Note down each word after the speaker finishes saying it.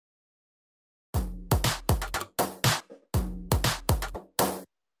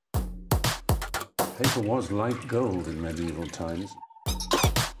Paper was like gold in medieval times.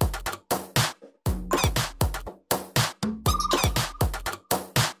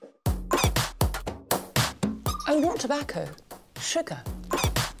 Oh, you want tobacco? Sugar?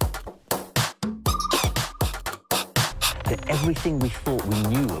 That everything we thought we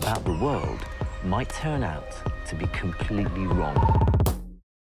knew about the world might turn out to be completely wrong.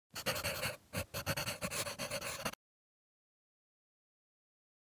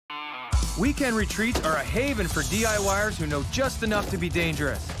 Weekend retreats are a haven for DIYers who know just enough to be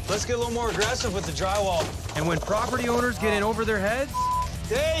dangerous. Let's get a little more aggressive with the drywall. And when property owners get in over their heads,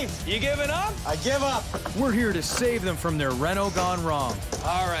 Dave, you giving up? I give up. we're here to save them from their reno gone wrong.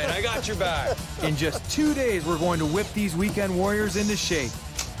 All right, I got your back. In just 2 days, we're going to whip these weekend warriors into shape.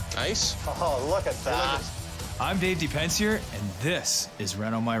 Nice. Oh, look at that. I'm Dave Depencier, and this is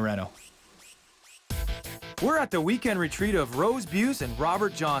Reno My Reno. We're at the weekend retreat of Rose Buse and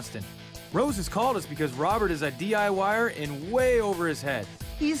Robert Johnston. Rose has called us because Robert is a DIYer in way over his head.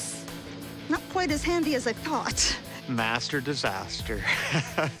 He's not quite as handy as I thought. Master disaster.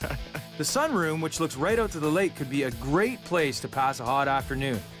 The Sunroom, which looks right out to the lake, could be a great place to pass a hot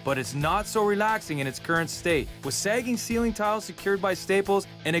afternoon, but it's not so relaxing in its current state. With sagging ceiling tiles secured by staples,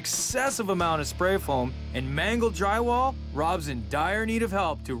 an excessive amount of spray foam, and mangled drywall, Rob's in dire need of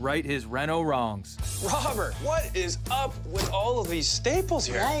help to right his reno wrongs. Robert, what is up with all of these staples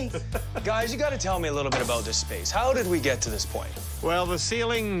here? Right. Guys, you got to tell me a little bit about this space. How did we get to this point? Well, the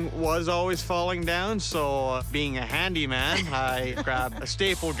ceiling was always falling down, so being a handyman, I grabbed a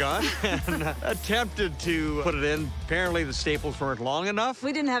staple gun and attempted to put it in. Apparently, the staples weren't long enough.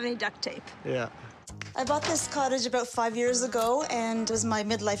 We didn't have any duct tape. Yeah. I bought this cottage about 5 years ago, and it was my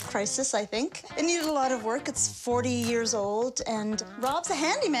midlife crisis, I think. It needed a lot of work. It's 40 years old, and Rob's a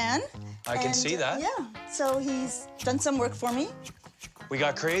handyman. I can see that. Yeah, so he's done some work for me. We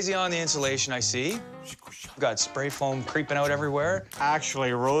got crazy on the insulation, I see. We've got spray foam creeping out everywhere.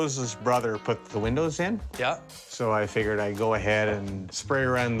 Actually, Rose's brother put the windows in, Yeah. so I figured I'd go ahead and spray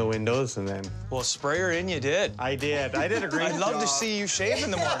around the windows, and then Well, spray her in, you did. I did. I did a great I'd love job. to see you shave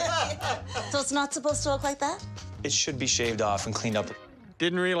in the morning. So it's not supposed to look like that? It should be shaved off and cleaned up.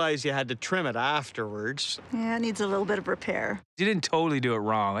 Didn't realize you had to trim it afterwards. Yeah, it needs a little bit of repair. You didn't totally do it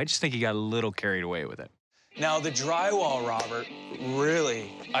wrong. I just think you got a little carried away with it. Now, the drywall, Robert,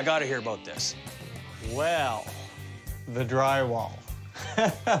 really, I got to hear about this. Well, the drywall.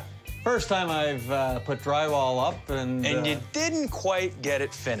 First time I've put drywall up, and you didn't quite get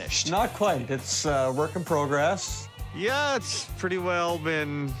it finished. not quite. It's work in progress. Yeah, it's pretty well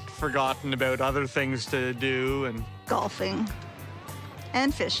been forgotten about other things to do and Golfing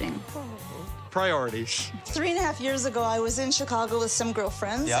and fishing. priorities. 3.5 years ago, I was in Chicago with some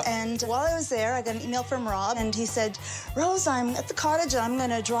girlfriends, Yep. and while I was there, I got an email from Rob, and he said, Rose, I'm at the cottage, and I'm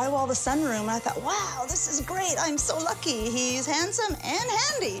gonna drywall the sunroom. And I thought, wow, this is great. I'm so lucky. He's handsome and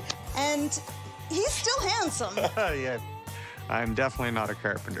handy, and he's still handsome. Yeah, I'm definitely not a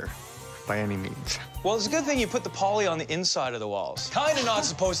carpenter by any means. Well, it's a good thing you put the poly on the inside of the walls. Kind of not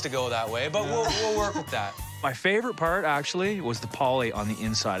supposed to go that way, but we'll work with that. My favorite part, actually, was the poly on the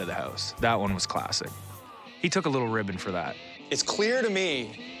inside of the house. That one was classic. He took a little ribbon for that. It's clear to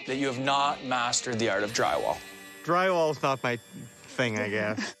me that you have not mastered the art of drywall. Drywall's not my thing, I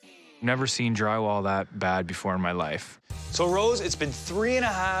guess. Never seen drywall that bad before in my life. So, Rose, it's been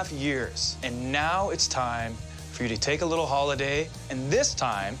 3.5 years, and now it's time for you to take a little holiday. And this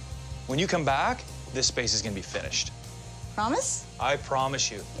time, when you come back, this space is gonna be finished. Promise? I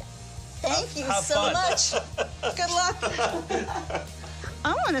promise you. Thank you have so fun. much. Good luck.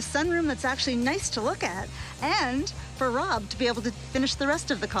 I want a sunroom that's actually nice to look at, and for Rob to be able to finish the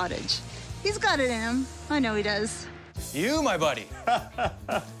rest of the cottage. He's got it in him. I know he does. You, my buddy.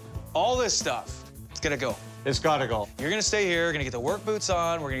 All this stuff, it's gonna go. It's gotta go. You're gonna stay here, gonna get the work boots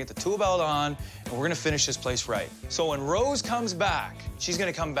on, we're gonna get the tool belt on, and we're gonna finish this place right. So when Rose comes back, she's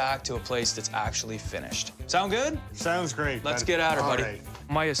gonna come back to a place that's actually finished. Sound good? Sounds great. Let's get at her, All buddy. right.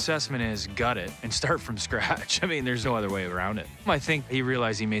 My assessment is gut it and start from scratch. I mean, there's no other way around it. I think he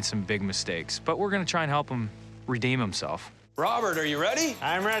realized he made some big mistakes, but we're gonna try and help him redeem himself. Robert, are you ready?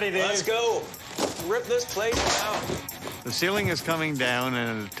 I'm ready, Dave. Let's go. Rip this place down. The ceiling is coming down,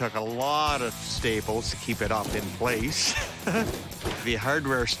 and it took a lot of staples to keep it up in place. The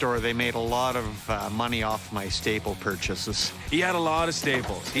hardware store, they made a lot of money off my staple purchases. He had a lot of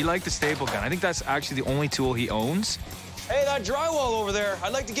staples. He liked the staple gun. I think that's actually the only tool he owns. Hey, that drywall over there.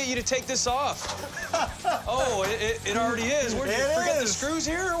 I'd like to get you to take this off. Oh, it already is. Where'd you forget the screws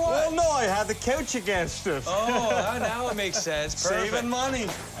here or what? Well, no, I had the couch against it. Oh, now it makes sense. Perfect. Saving money.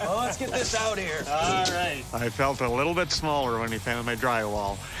 Oh, let's get this out here. All right. I felt a little bit smaller when he found my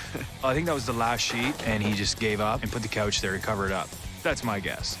drywall. I think that was the last sheet, and he just gave up and put the couch there to cover it up. That's my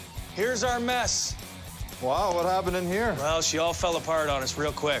guess. Here's our mess. Wow, what happened in here? Well, she all fell apart on us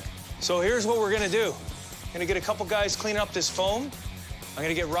real quick. So here's what we're gonna do. Gonna get a couple guys cleaning up this foam. I'm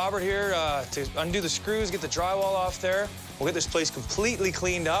gonna get Robert here to undo the screws, get the drywall off there. We'll get this place completely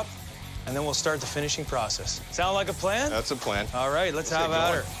cleaned up, and then we'll start the finishing process. Sound like a plan? That's a plan. All right, let's have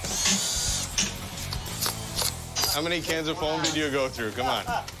at her. How many cans of foam did you go through? Come on.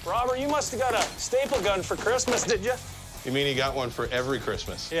 Robert, you must have got a staple gun for Christmas, did you? You mean he got one for every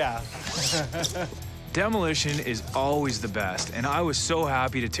Christmas? Yeah. Demolition is always the best, and I was so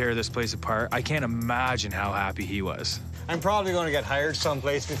happy to tear this place apart. I can't imagine how happy he was. I'm probably going to get hired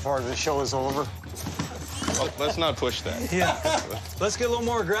someplace before the show is over. Well, let's not push that. Yeah. Let's get a little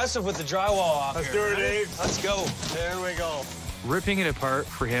more aggressive with the drywall off Let's here. do it, Dave. Let's go. There we go. Ripping it apart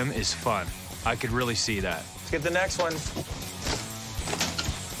for him is fun. I could really see that. Let's get the next one.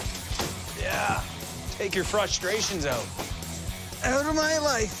 Yeah. Take your frustrations out. Out of my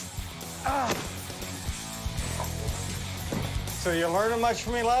life. Ah. So you learning much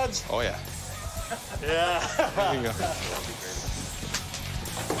from me, lads? Oh, yeah. Yeah. There you go.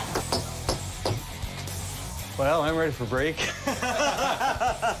 Well, I'm ready for break.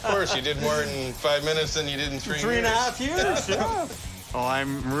 Of course, you did more in 5 minutes than you did in 3 years. 3.5 years, yeah. Oh,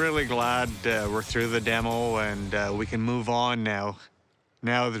 I'm really glad we're through the demo and we can move on now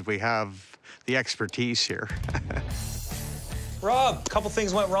that we have the expertise here. Rob, a couple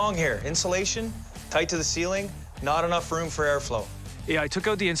things went wrong here. Insulation, tight to the ceiling, not enough room for airflow. Yeah, I took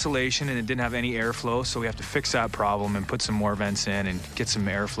out the insulation and it didn't have any airflow, so we have to fix that problem and put some more vents in and get some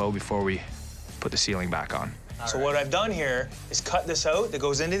airflow before we put the ceiling back on. So what I've done here is cut this out that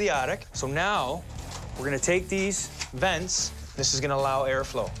goes into the attic. So now we're gonna take these vents. This is gonna allow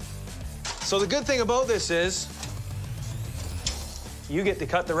airflow. So the good thing about this is you get to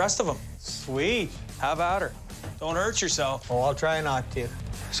cut the rest of them. Sweet. Have at her. Don't hurt yourself. Oh, I'll try not to.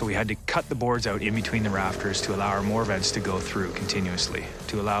 So we had to cut the boards out in between the rafters to allow our more vents to go through continuously,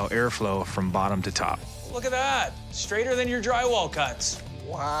 to allow airflow from bottom to top. Look at that. Straighter than your drywall cuts.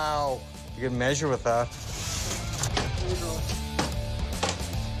 Wow. You can measure with that.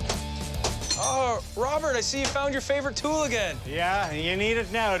 Oh, Robert, I see you found your favorite tool again. Yeah, and you need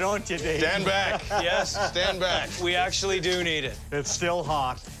it now, don't you, Dave? Stand back. Yes. Stand back. We actually do need it. It's still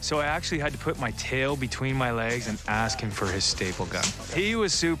hot. So I actually had to put my tail between my legs and ask him for his staple gun. He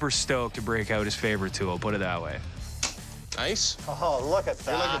was super stoked to break out his favorite tool, put it that way. Nice. Oh, look at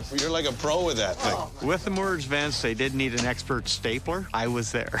that. You're like a pro with that thing. With the merged vents, they did need an expert stapler. I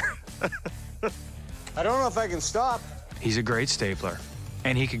was there. I don't know if I can stop. He's a great stapler,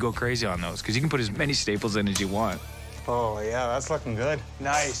 and he could go crazy on those because you can put as many staples in as you want. Oh, yeah, that's looking good.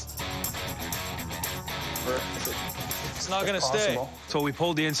 Nice. It's not gonna stay. So we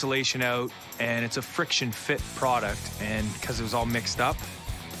pulled the insulation out, and it's a friction fit product, and because it was all mixed up,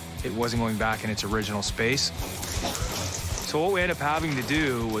 it wasn't going back in its original space. So what we ended up having to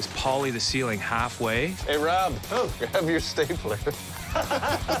do was poly the ceiling halfway. Hey, Rob, grab your stapler.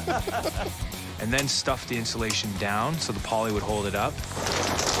 And then stuff the insulation down so the poly would hold it up.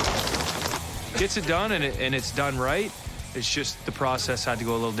 Gets it done, and it's done right. It's just the process had to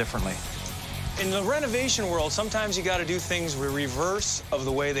go a little differently. In the renovation world, sometimes you gotta do things the reverse of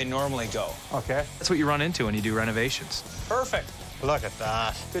the way they normally go. Okay. That's what you run into when you do renovations. Perfect. Look at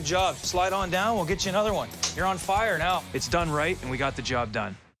that. Good job. Slide on down, we'll get you another one. You're on fire now. It's done right, and we got the job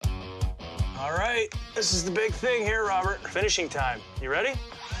done. All right, this is the big thing here, Robert. Finishing time. You ready?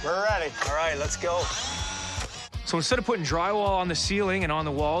 We're ready. All right, let's go. So instead of putting drywall on the ceiling and on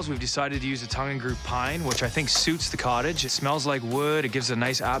the walls, we've decided to use a tongue and groove pine, which I think suits the cottage. It smells like wood. It gives a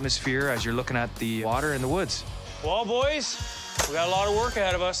nice atmosphere as you're looking at the water in the woods. Well, boys, we got a lot of work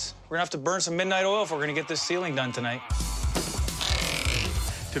ahead of us. We're gonna have to burn some midnight oil if we're gonna get this ceiling done tonight.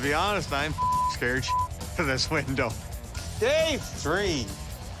 To be honest, I'm scared of this window. Dave! 3,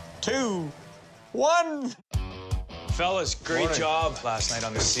 2, 1. Fellas, great job last night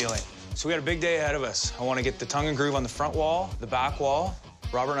on the ceiling. So we got a big day ahead of us. I want to get the tongue and groove on the front wall, the back wall.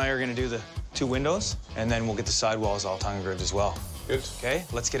 Robert and I are going to do the 2 windows, and then we'll get the side walls all tongue and grooved as well. Good. Okay,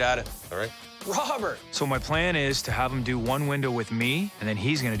 let's get at it. All right. Robert! So my plan is to have him do one window with me, and then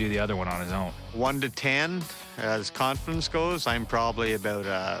he's going to do the other one on his own. 1 to 10, as confidence goes, I'm probably about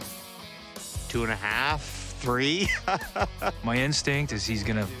 2.5, 3. My instinct is he's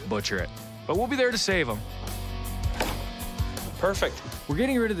going to butcher it, but we'll be there to save him. Perfect. We're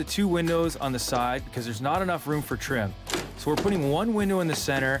getting rid of the 2 windows on the side because there's not enough room for trim. So we're putting 1 window in the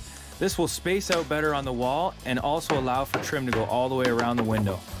center. This will space out better on the wall and also allow for trim to go all the way around the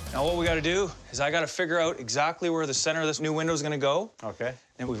window. Now what we gotta do is I gotta figure out exactly where the center of this new window is gonna go. Okay.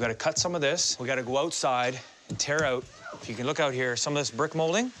 And we've gotta cut some of this. We gotta go outside and tear out, if you can look out here, some of this brick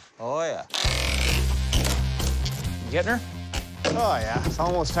molding. Oh, yeah. You getting her? Oh, yeah. It's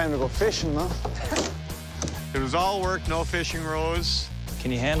almost time to go fishing, though. It was all work, no fishing rows.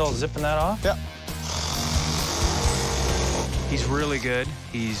 Can you handle zipping that off? Yep. He's really good.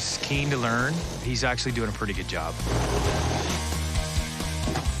 He's keen to learn. He's actually doing a pretty good job.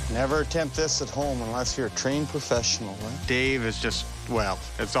 Never attempt this at home unless you're a trained professional, right? Dave is just, well,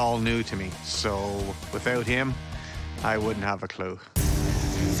 it's all new to me. So without him, I wouldn't have a clue.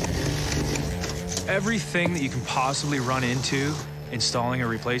 Everything that you can possibly run into installing a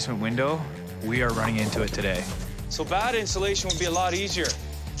replacement window, we are running into it today. So bad insulation would be a lot easier.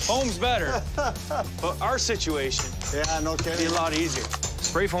 Foam's better, but our situation No would be kidding. a lot easier.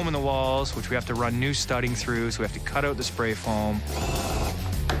 Spray foam in the walls, which we have to run new studding through, so we have to cut out the spray foam.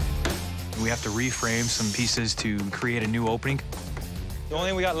 We have to reframe some pieces to create a new opening. The only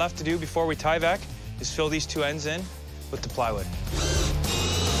thing we got left to do before we Tyvek is fill these 2 ends in with the plywood.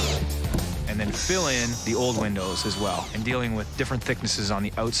 And then fill in the old windows as well, and dealing with different thicknesses on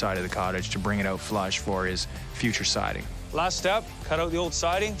the outside of the cottage to bring it out flush for his future siding. Last step, cut out the old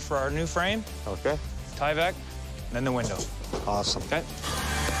siding for our new frame, Okay. Tyvek, and then the window. Awesome. Okay?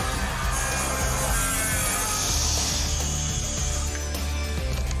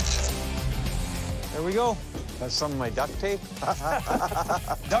 There we go. That's some of my duct tape.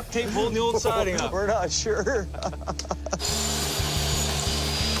 Duct tape holding the old siding up. We're not sure.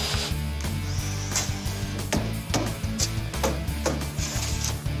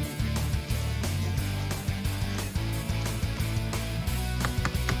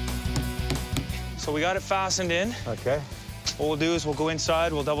 So we got it fastened in. Okay. What we'll do is we'll go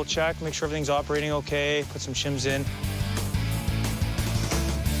inside, we'll double check, make sure everything's operating okay, put some shims in.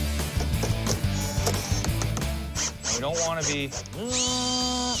 And we don't want to be,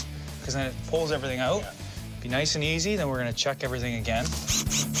 because then it pulls everything out. Be nice and easy, then we're gonna check everything again.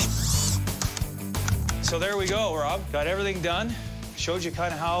 So there we go, Rob. Got everything done. Showed you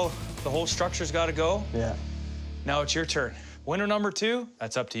kind of how the whole structure's got to go. Yeah. Now it's your turn. Window number 2,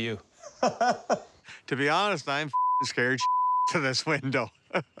 that's up to you. To be honest, I'm scared to this window.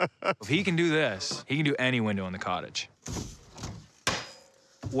 If he can do this, he can do any window in the cottage.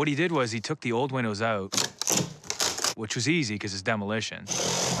 What he did was he took the old windows out, which was easy because it's demolition.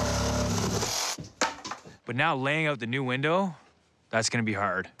 But now laying out the new window, that's gonna be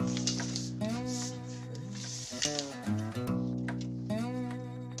hard.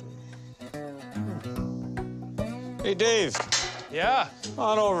 Hey, Dave. Yeah. Come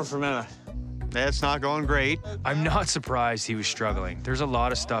on over for a minute. That's not going great. I'm not surprised he was struggling. There's a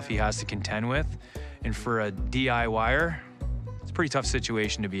lot of stuff he has to contend with, and for a DIYer, it's a pretty tough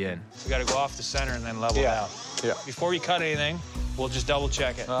situation to be in. We got to go off the center and then level down. Yeah. Before we cut anything, we'll just double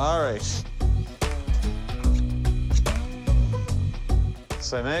check it. All right.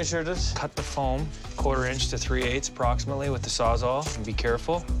 So I measured it. Cut the foam 1/4 inch to 3/8 approximately with the Sawzall, and be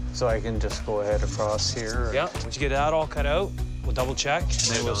careful. So I can just go ahead across here. Yeah, once you get that all cut out, we'll double check, and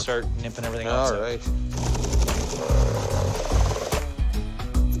then we'll start nipping everything else All out. right.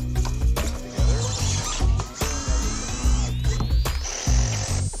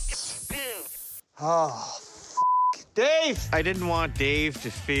 Oh, Dave! I didn't want Dave to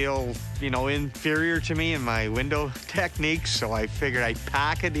feel, inferior to me in my window techniques, so I figured I'd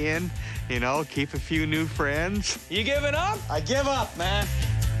pack it in, keep a few new friends. You giving up? I give up, man.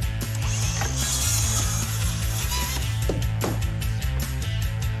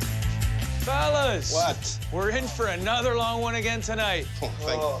 Fellas! What? We're in for another long one again tonight.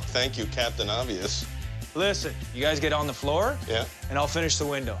 Thank you, Captain Obvious. Listen, you guys get on the floor, Yeah. and I'll finish the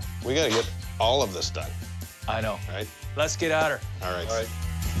window. We got to get all of this done, I know. right? Let's get at her. All right. All right.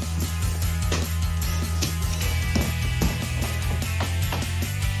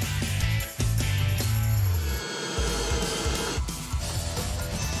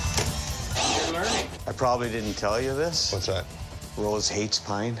 You're learning. I probably didn't tell you this. What's that? Rose hates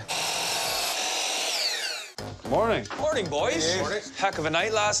pine. Morning. Morning, boys. Morning. Heck of a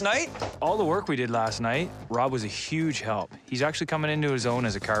night last night. All the work we did last night, Rob was a huge help. He's actually coming into his own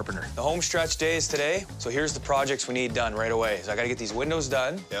as a carpenter. The home stretch day is today, so here's the projects we need done right away. So I gotta get these windows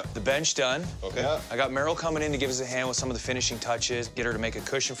done, Yep. the bench done. Okay. I got Meryl coming in to give us a hand with some of the finishing touches, get her to make a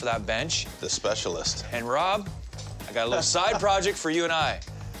cushion for that bench. The specialist. And Rob, I got a little side project for you and I.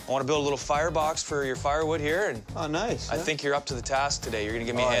 I want to build a little firebox for your firewood here, and Oh, nice. I think you're up to the task today. You're gonna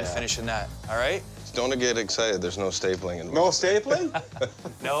give me a hand finishing that, all right? Don't get excited. There's no stapling involved. No stapling?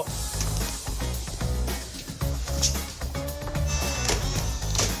 No.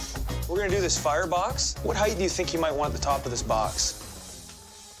 We're gonna do this firebox. What height do you think you might want at the top of this box?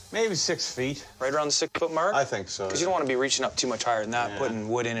 Maybe 6 feet. Right around the 6-foot mark? I think so. Because you don't want to be reaching up too much higher than that, putting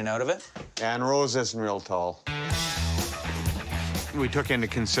wood in and out of it. And Rose isn't real tall. We took into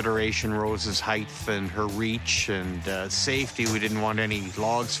consideration Rose's height and her reach and safety. We didn't want any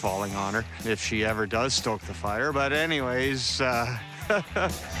logs falling on her if she ever does stoke the fire. But anyways, I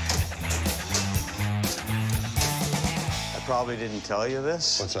probably didn't tell you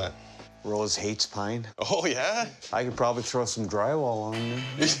this. What's that? Rose hates pine. Oh, yeah? I could probably throw some drywall on there.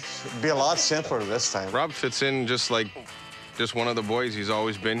 It'd be a lot simpler this time. Rob fits in just like one of the boys. He's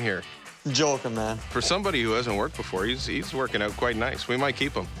always been here. Joking, man. For somebody who hasn't worked before, he's working out quite nice. We might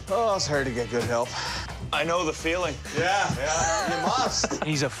keep him. Oh, it's hard to get good help. I know the feeling. Yeah, you must.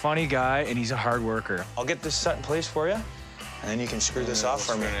 He's a funny guy, and he's a hard worker. I'll get this set in place for you, and then you can screw this off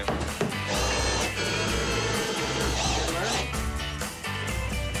for me.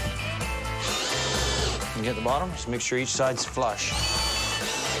 You get the bottom, just make sure each side's flush.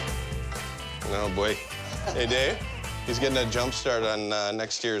 Oh, boy. Hey, Dave, he's getting a jump start on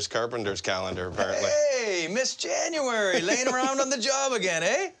next year's carpenter's calendar, apparently. Hey, Miss January, laying around on the job again,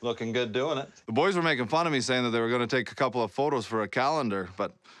 eh? Looking good doing it. The boys were making fun of me, saying that they were going to take a couple of photos for a calendar,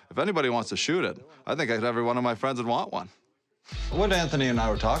 but if anybody wants to shoot it, I think every one of my friends would want one. What Anthony and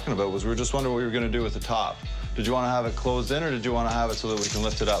I were talking about was we were just wondering what we were going to do with the top. Did you want to have it closed in, or did you want to have it so that we can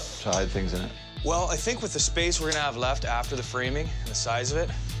lift it up to hide things in it? Well, I think with the space we're gonna have left after the framing and the size of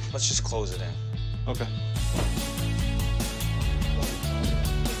it, let's just close it in. Okay.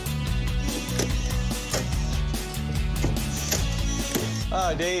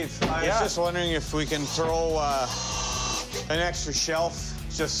 Dave, I was just wondering if we can throw an extra shelf,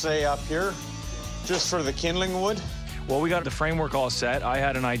 just say up here, just for the kindling wood. Well, we got the framework all set. I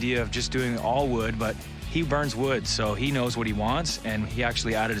had an idea of just doing all wood, but he burns wood, so he knows what he wants, and he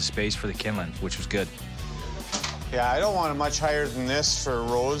actually added a space for the kindling, which was good. Yeah, I don't want it much higher than this for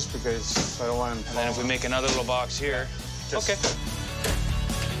Rose because I don't want him. And then if we make another little box here. Okay.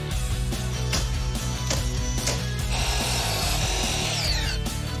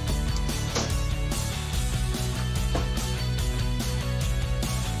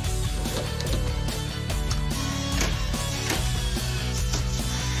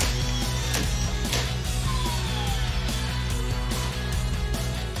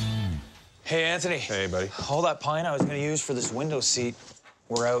 Hey, Anthony. Hey, buddy. All that pine I was gonna use for this window seat,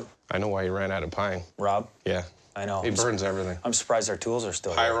 we're out. I know why you ran out of pine. Rob? Yeah. I know. He burns everything. I'm surprised our tools are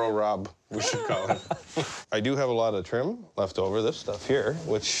still Pyro Rob, we should call him. I do have a lot of trim left over, this stuff here,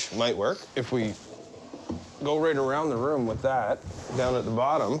 which might work. If we go right around the room with that, down at the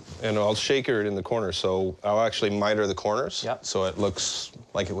bottom, and I'll shaker it in the corner, so I'll actually miter the corners. Yep. So it looks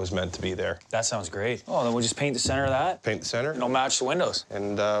like it was meant to be there. That sounds great. Oh, then we'll just paint the center of that. Paint the center. It'll match the windows.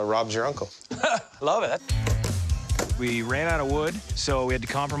 And Rob's your uncle. Love it. We ran out of wood, so we had to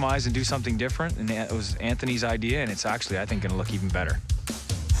compromise and do something different, and it was Anthony's idea, and it's actually, I think, gonna look even better.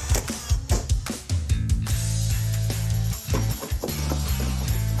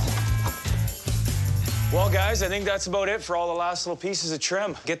 Well, guys, I think that's about it for all the last little pieces of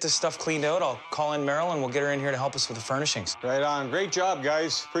trim. Get this stuff cleaned out. I'll call in Meryl, and we'll get her in here to help us with the furnishings. Right on. Great job,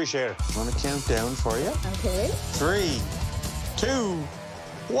 guys. Appreciate it. I'm gonna count down for you. Okay. 3, 2,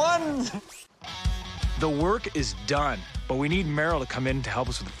 1. The work is done, but we need Meryl to come in to help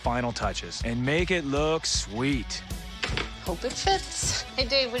us with the final touches and make it look sweet. Hope it fits. Hey,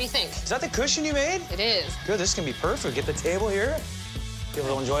 Dave, what do you think? Is that the cushion you made? It is. Good, this can be perfect. Get the table here. Be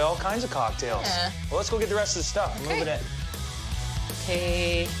able to enjoy all kinds of cocktails. Yeah. Well, let's go get the rest of the stuff. Okay. Move it in.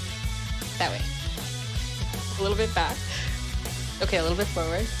 Okay, that way. A little bit back. Okay, a little bit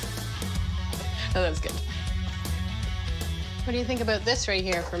forward. Oh, that's good. What do you think about this right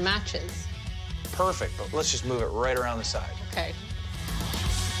here for matches? Perfect, but let's just move it right around the side. Okay.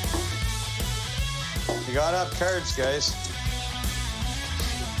 You got up cards, guys.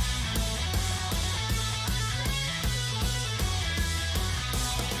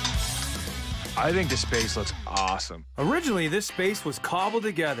 I think the space looks awesome. Originally, this space was cobbled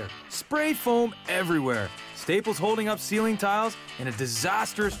together, spray foam everywhere, staples holding up ceiling tiles, and a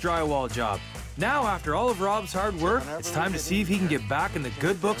disastrous drywall job. Now, after all of Rob's hard work, it's time to see if he can get back in the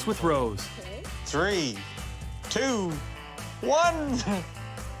good books with Rose. 3, 2, 1.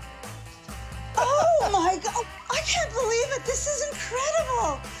 Oh my God, I can't believe it. This is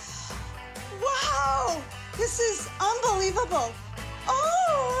incredible. Wow, this is unbelievable.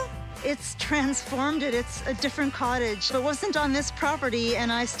 Oh. It's transformed it. It's a different cottage. If it wasn't on this property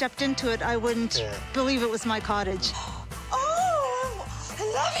and I stepped into it, I wouldn't believe it was my cottage. Oh, I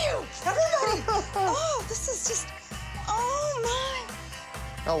love you, everybody. Oh, this is just, oh my.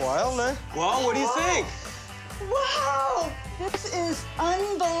 How wild, eh? Well, what do you think? Wow, this is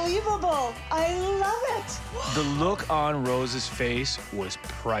unbelievable. I love it. The look on Rose's face was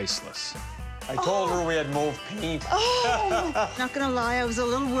priceless. I told her we had mauve paint. Oh. Not gonna lie, I was a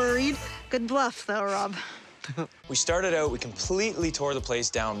little worried. Good bluff, though, Rob. We started out, we completely tore the place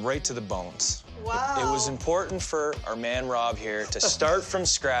down right to the bones. Wow. It was important for our man Rob here to start from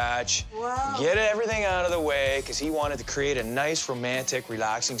scratch, get everything out of the way, because he wanted to create a nice, romantic,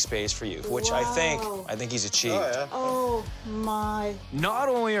 relaxing space for you, which I think he's achieved. Oh my. Not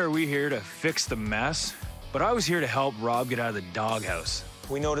only are we here to fix the mess, but I was here to help Rob get out of the doghouse.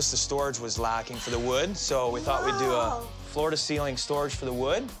 We noticed the storage was lacking for the wood, so we thought we'd do a floor-to-ceiling storage for the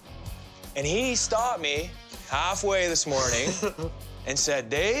wood. And he stopped me halfway this morning and said,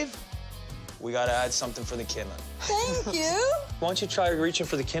 Dave, we gotta add something for the kindling. Thank you. Why don't you try reaching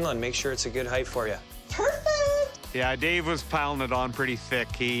for the kindling, make sure it's a good height for you. Perfect. Yeah, Dave was piling it on pretty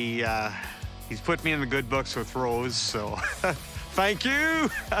thick. He's put me in the good books with Rose, so thank you.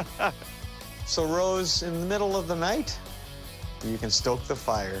 So, Rose, in the middle of the night, you can stoke the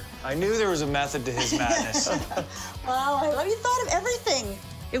fire. I knew there was a method to his madness. Wow, I love you. Thought of everything.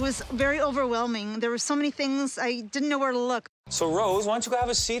 It was very overwhelming. There were so many things, I didn't know where to look. So, Rose, why don't you go have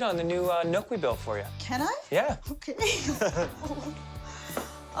a seat on the new nook we built for you? Can I? Yeah. Okay.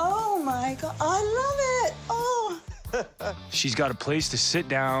 Oh my God, I love it. Oh. She's got a place to sit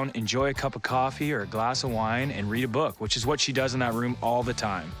down, enjoy a cup of coffee or a glass of wine, and read a book, which is what she does in that room all the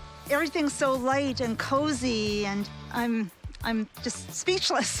time. Everything's so light and cozy, and I'm just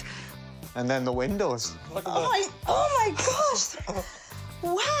speechless. And then the windows. Oh my gosh.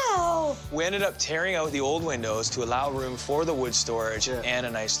 Wow. We ended up tearing out the old windows to allow room for the wood storage and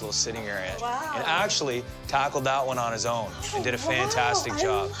a nice little sitting area. Wow. And actually tackled that one on his own and did a fantastic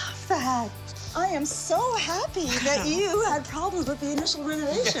job. I love that. I am so happy that you had problems with the initial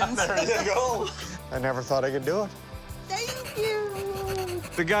renovations. There you go. I never thought I could do it. Thank you.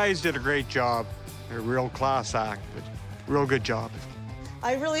 The guys did a great job. They're a real class act. Real good job.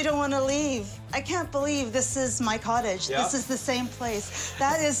 I really don't want to leave. I can't believe this is my cottage. Yeah. This is the same place.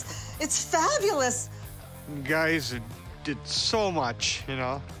 It's fabulous. You guys did so much, you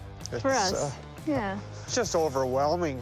know. For us, yeah. It's just overwhelming.